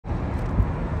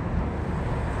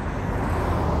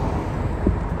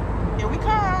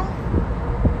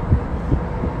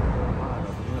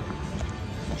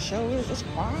sure is. It's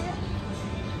quiet.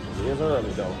 It is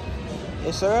early though.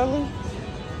 It's early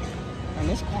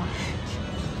and it's quiet.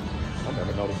 I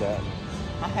never noticed that.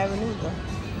 I haven't either.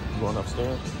 You going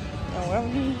upstairs? Yeah, wherever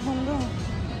you want to go.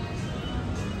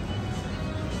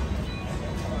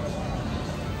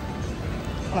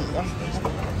 Let me go.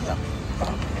 Yeah.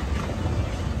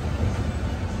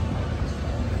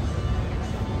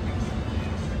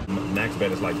 Max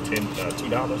bet is like $2.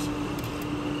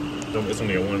 It's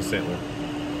only a 1 cent one.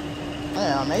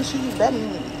 Yeah, make sure you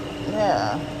betting.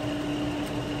 Yeah.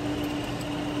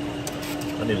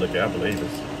 I need to look at it. I believe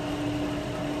this.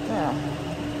 Yeah.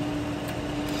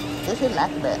 Just hit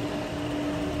max bet.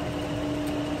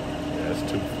 Yeah, it's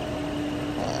 2.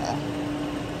 Yeah.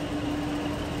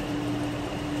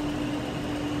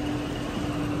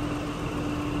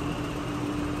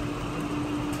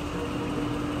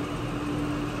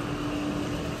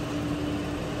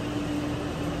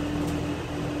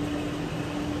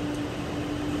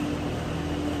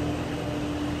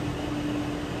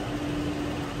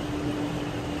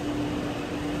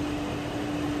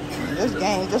 This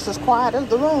game just as quiet as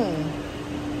the room.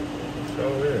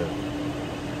 Oh yeah.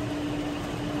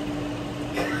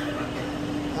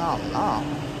 Oh no.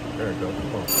 There it goes.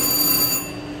 Come on.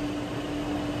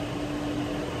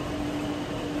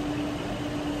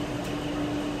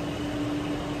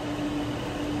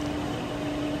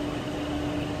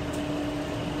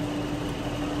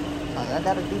 I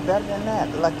gotta do better than that,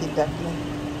 Lucky Ducky.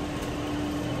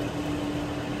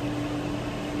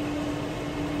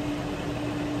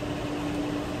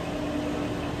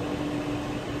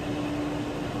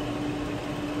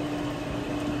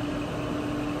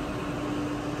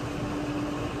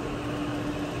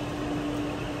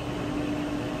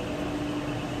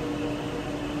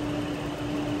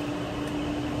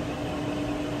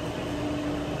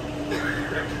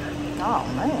 Oh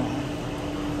man.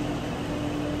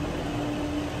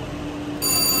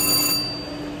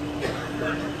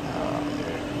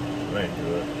 That ain't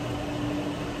good.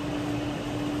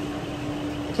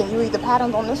 Can you read the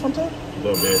patterns on this one too? A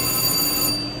little bit.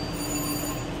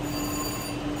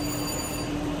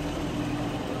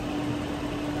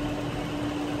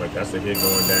 Wait, that's the hit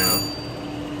going down.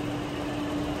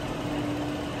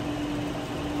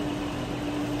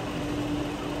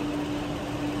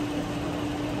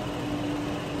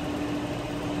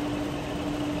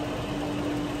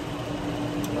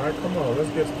 All right, come on,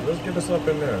 let's get us up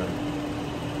in there.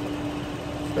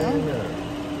 Stay in there.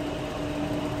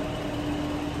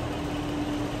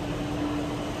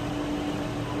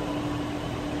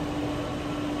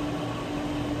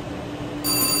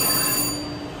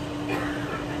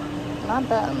 Not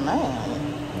bad,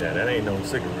 man. Yeah, that ain't no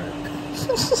cigarette.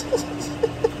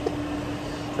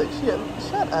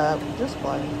 Shut up. Just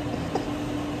play.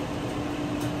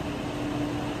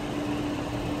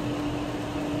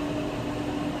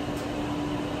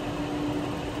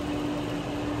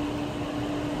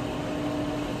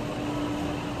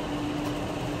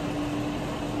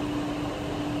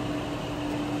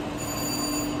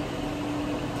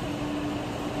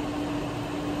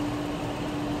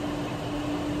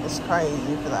 It's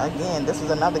crazy because again, this is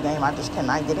another game I just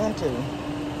cannot get into.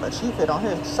 But she fit on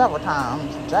here several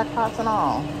times, jackpots and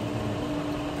all.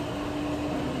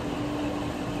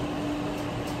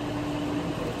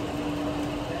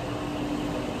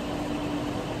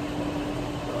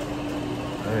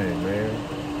 Hey man,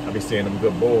 I be seeing them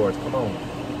good boards. Come on.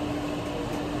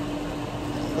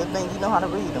 Good thing you know how to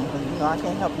read them because you know I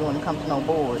can't help you when it comes to no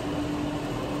board.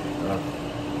 Come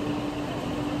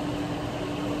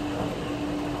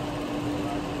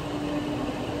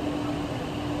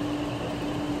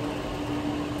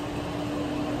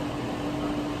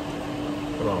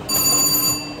on.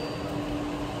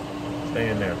 Stay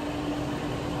in there.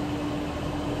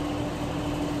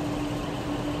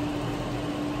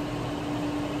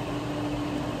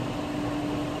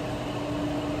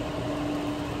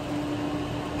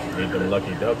 Need them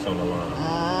lucky ducks on the line.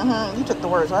 Mm-hmm. You took the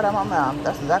words right out of my mouth.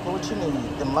 That's exactly what you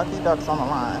need. Them lucky ducks on the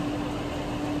line.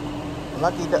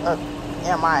 Lucky duck,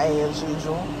 MIA as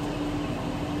usual.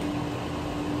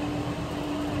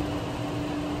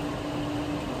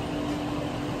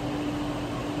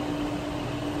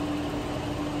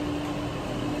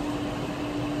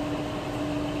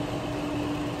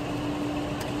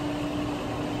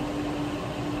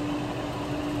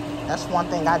 That's one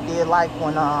thing I did like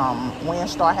when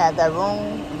Windstar had that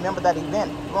room. Remember that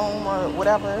event room or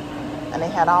whatever? And they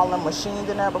had all them machines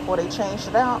in there before they changed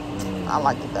it out. I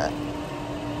liked it that.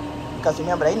 Because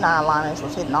remember, they 9-liners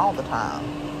was hitting all the time.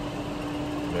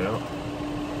 Yeah.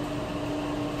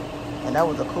 And that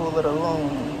was a cool little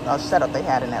room, setup they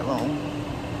had in that room.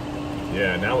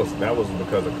 Yeah, and that was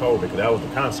because of COVID, because that was the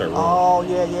concert room. Oh,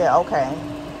 yeah, okay.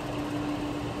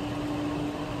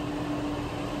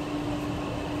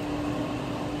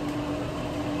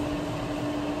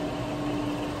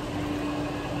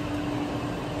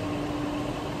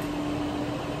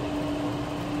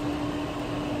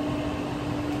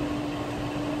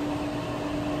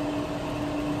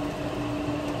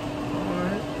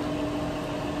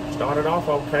 Started off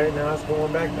okay, now it's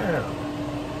going back down.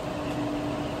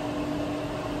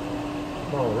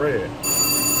 Come on, red.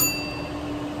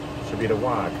 Should be the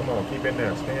Y. Come on, keep in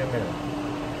there. Stay in there.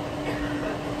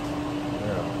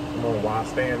 Yeah. Come on, Y.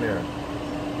 Stay in there.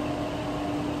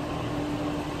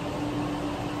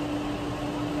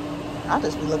 I'll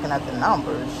just be looking at the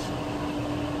numbers.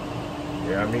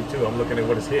 Yeah, me too. I'm looking at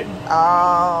what it's hitting.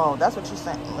 Oh, that's what you're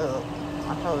saying. Look,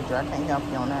 I told you I can't help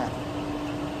you on that.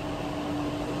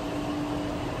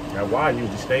 That Y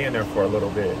usually stay in there for a little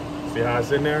bit. See how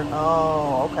it's in there?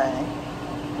 Oh, okay.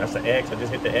 That's the X. I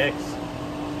just hit the X.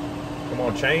 Come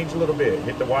on, change a little bit.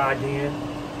 Hit the Y again.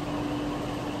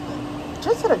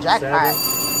 Just hit a jackpot.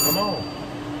 7. Come on.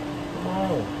 Come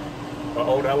on.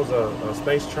 Uh-oh, that was a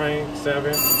space train.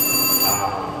 7.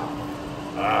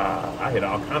 I hit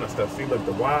all kind of stuff. See, look,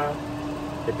 the Y.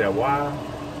 Hit that Y.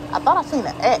 I thought I seen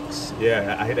an X.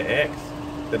 Yeah, I hit an X.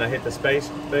 Then I hit the space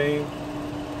thing.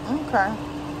 Okay.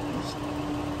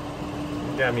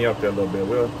 Got me up there a little bit,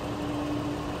 Will.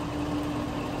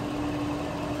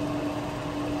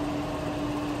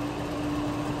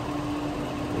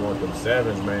 You want them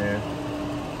 7s, man.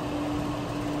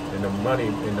 And the money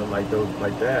in them like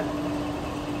that.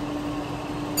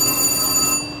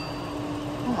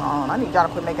 Come on, I need y'all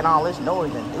to quit making all this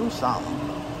noise and do something.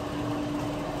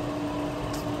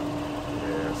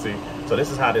 Yeah, see. So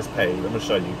this is how this pays. I'm gonna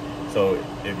show you. So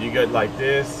if you get like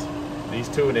this, these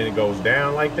two, and then it goes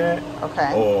down like that.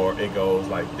 Okay. Or it goes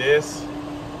like this,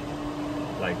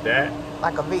 like that.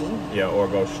 Like a V. Yeah, or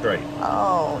it goes straight.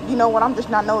 Oh, you know what? I'm just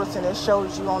not noticing. It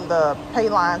shows you on the pay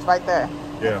lines right there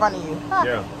in front of you. Huh.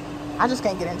 Yeah. I just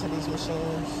can't get into these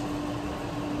machines.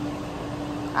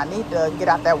 I need to get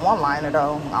out that one-liner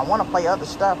though. I want to play other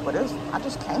stuff, but I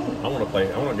just can't. I want to play.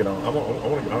 I want to get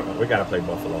on. We gotta play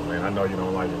Buffalo, man. I know you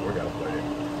don't like it. We gotta play it.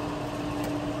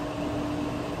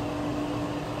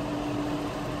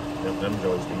 Them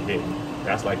joints be hitting.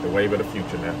 That's like the wave of the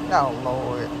future now. Oh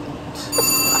Lord.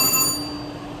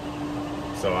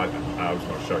 So I was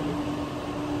gonna show you.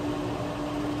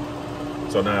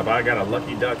 So now if I got a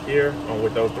lucky duck here on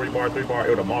with those 3 bar, it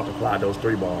would have multiplied those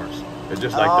 3 bars. It's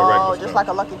just like the regular just stuff. like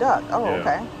a lucky duck. Oh, Yeah.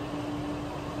 okay.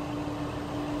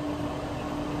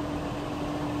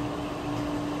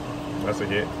 That's a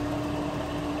hit.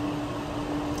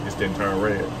 Just didn't turn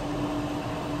red.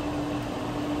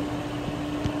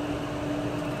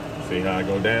 See how I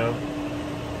go down?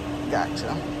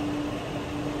 Gotcha.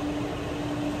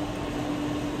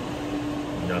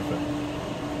 Nothing.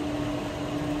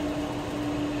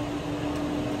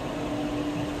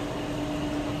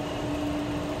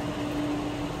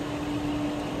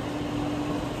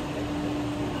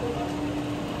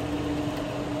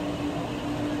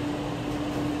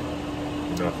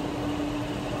 Nothing.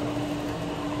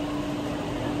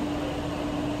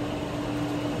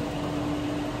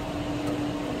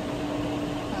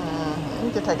 We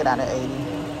could take it out at 80.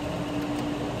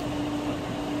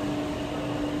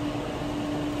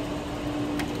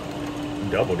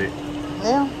 Doubled it.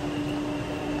 Yeah.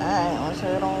 Alright, let's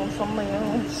head on something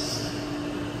else.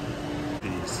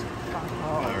 These.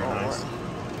 Oh, Very Lord. nice.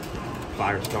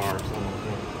 Fire stars.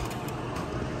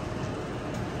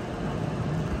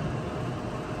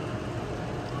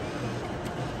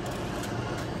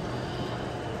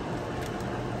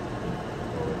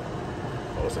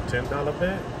 Oh, it's a $10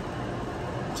 bet?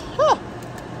 Huh.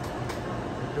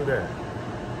 Do that.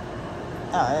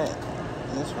 Alright.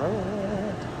 It's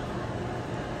red.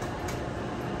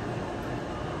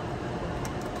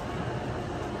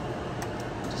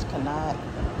 Just cannot.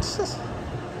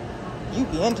 You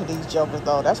be into these jokers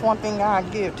though. That's one thing I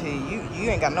give to you. You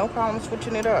ain't got no problem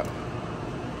switching it up.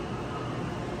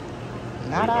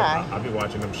 Not I. I be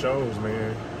watching them shows,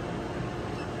 man.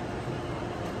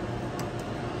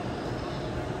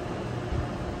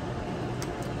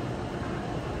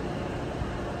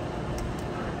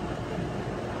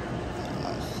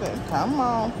 Come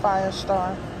on,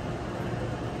 Firestar.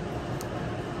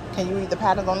 Can you read the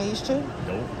patterns on these two?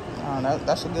 Nope. Oh,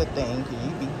 that's a good thing, because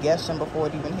you be guessing before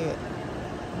it even hit.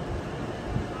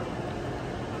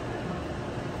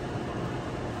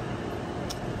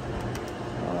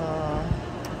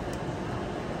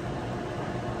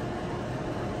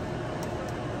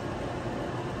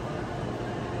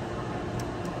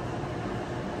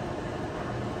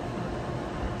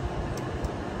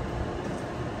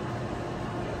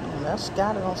 That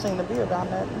scatter don't seem to be about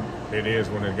nothing. It is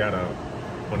when it got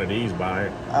one of these by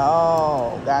it.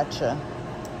 Oh, gotcha.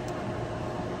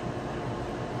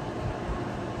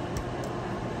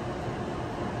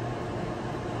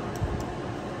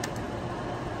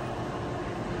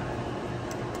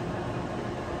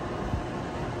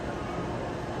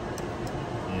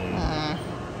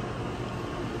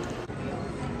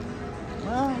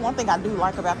 Well, one thing I do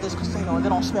like about this casino is it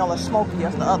don't smell as smoky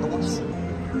as the other ones.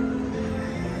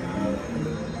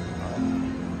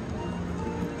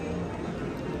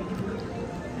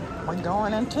 We're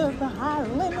going into the high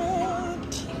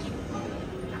limit.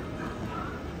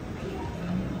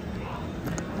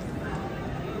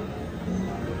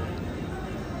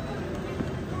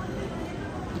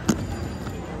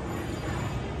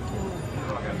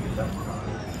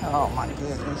 Oh my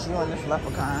goodness, you and this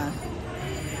leprechaun.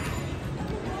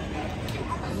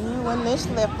 You and this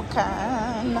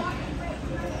leprechaun.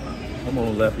 Come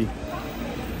on, Leppy.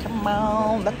 Come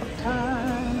on,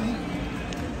 leprechaun.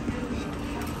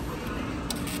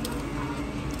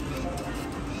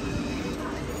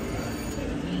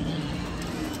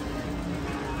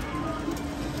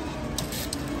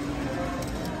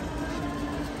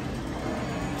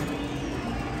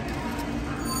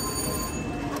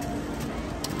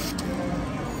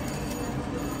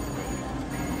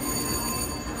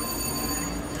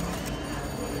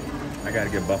 I gotta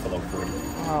get Buffalo 40.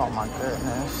 Oh my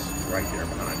goodness. Right there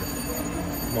behind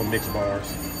it. No mixed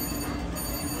bars.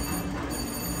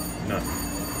 Nothing.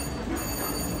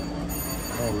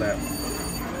 No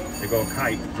left. They go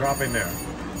kite. Drop in there.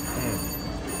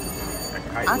 That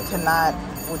kite I cannot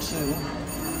with you.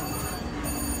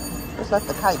 Just let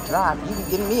the kite drop. You be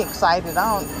getting me excited.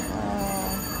 I don't.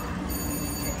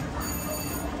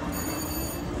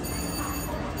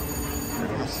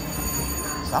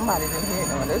 Somebody didn't hear.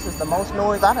 No, this is the most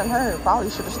noise I done heard. Probably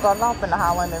should have started off in the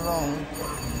high limit room.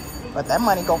 But that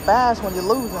money go fast when you're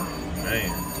losing. Man.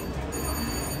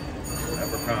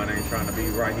 Leprechaun ain't trying to be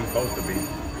right he's supposed to be.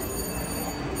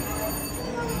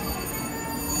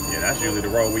 Yeah, that's usually the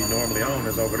road we normally own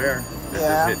is over there. It's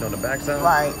just hitting on the backside.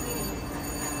 Right.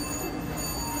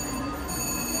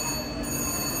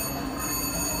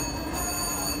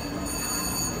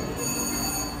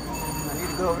 I need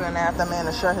to go over there and ask that man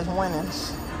to share his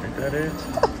winnings. Think that is?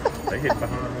 They hit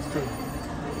behind us too.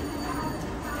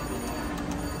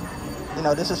 You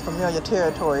know, this is familiar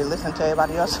territory. Listen to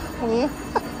everybody else win.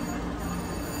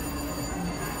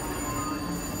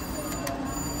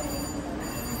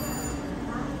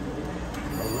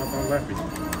 On Leppy.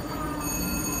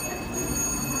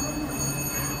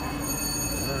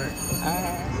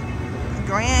 Alright.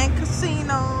 Grand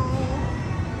Casino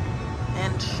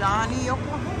in Shawnee,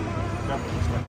 Oklahoma.